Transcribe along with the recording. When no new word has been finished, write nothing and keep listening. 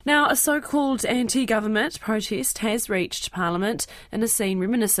Now, a so-called anti-government protest has reached Parliament in a scene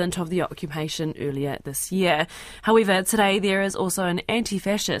reminiscent of the occupation earlier this year. However, today there is also an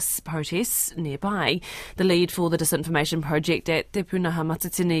anti-fascist protest nearby. The lead for the Disinformation Project at Te Pūnaha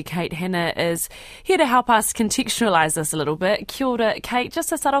Matatini, Kate Hanna, is here to help us contextualise this a little bit. Kia ora, Kate. Just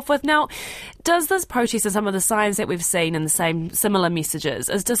to start off with, now, does this protest and some of the signs that we've seen and the similar messages,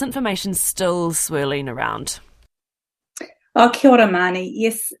 is disinformation still swirling around? Oh, kia ora, Mani.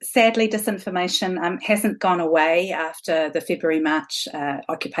 Yes, sadly, disinformation hasn't gone away after the February-March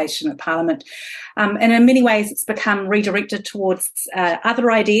occupation of Parliament. And in many ways, it's become redirected towards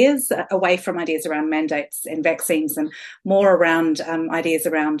other ideas, away from ideas around mandates and vaccines and more around ideas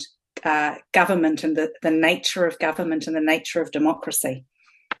around government and the nature of government and the nature of democracy.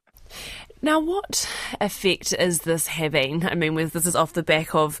 Now, what effect is this having? I mean, this is off the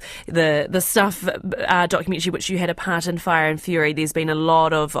back of the Stuff documentary, which you had a part in, Fire and Fury. There's been a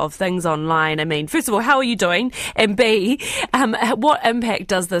lot of things online. I mean, first of all, how are you doing? And B, what impact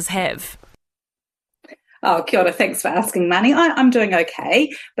does this have? Oh, kia ora, thanks for asking, Mani. I'm doing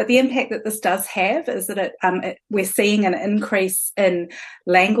okay, but the impact that this does have is that we're seeing an increase in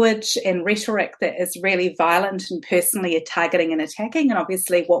language and rhetoric that is really violent and personally targeting and attacking. And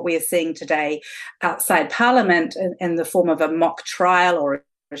obviously what we're seeing today outside Parliament in the form of a mock trial or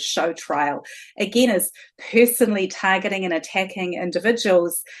a show trial, again, is personally targeting and attacking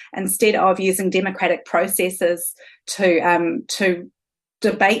individuals instead of using democratic processes to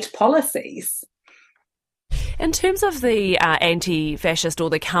debate policies. In terms of the anti-fascist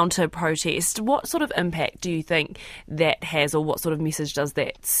or the counter-protest, what sort of impact do you think that has, or what sort of message does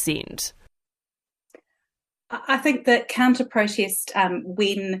that send? I think that counter-protest,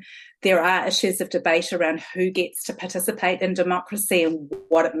 when there are issues of debate around who gets to participate in democracy and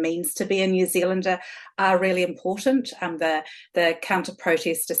what it means to be a New Zealander, are really important. The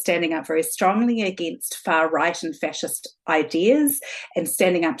counter-protest is standing up very strongly against far-right and fascist ideas and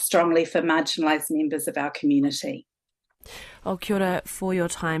standing up strongly for marginalised members of our community. Oh, kia ora for your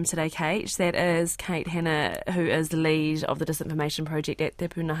time today, Kate. That is Kate Hanna, who is the lead of the Disinformation Project at Te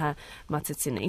Pūnaha Matatini.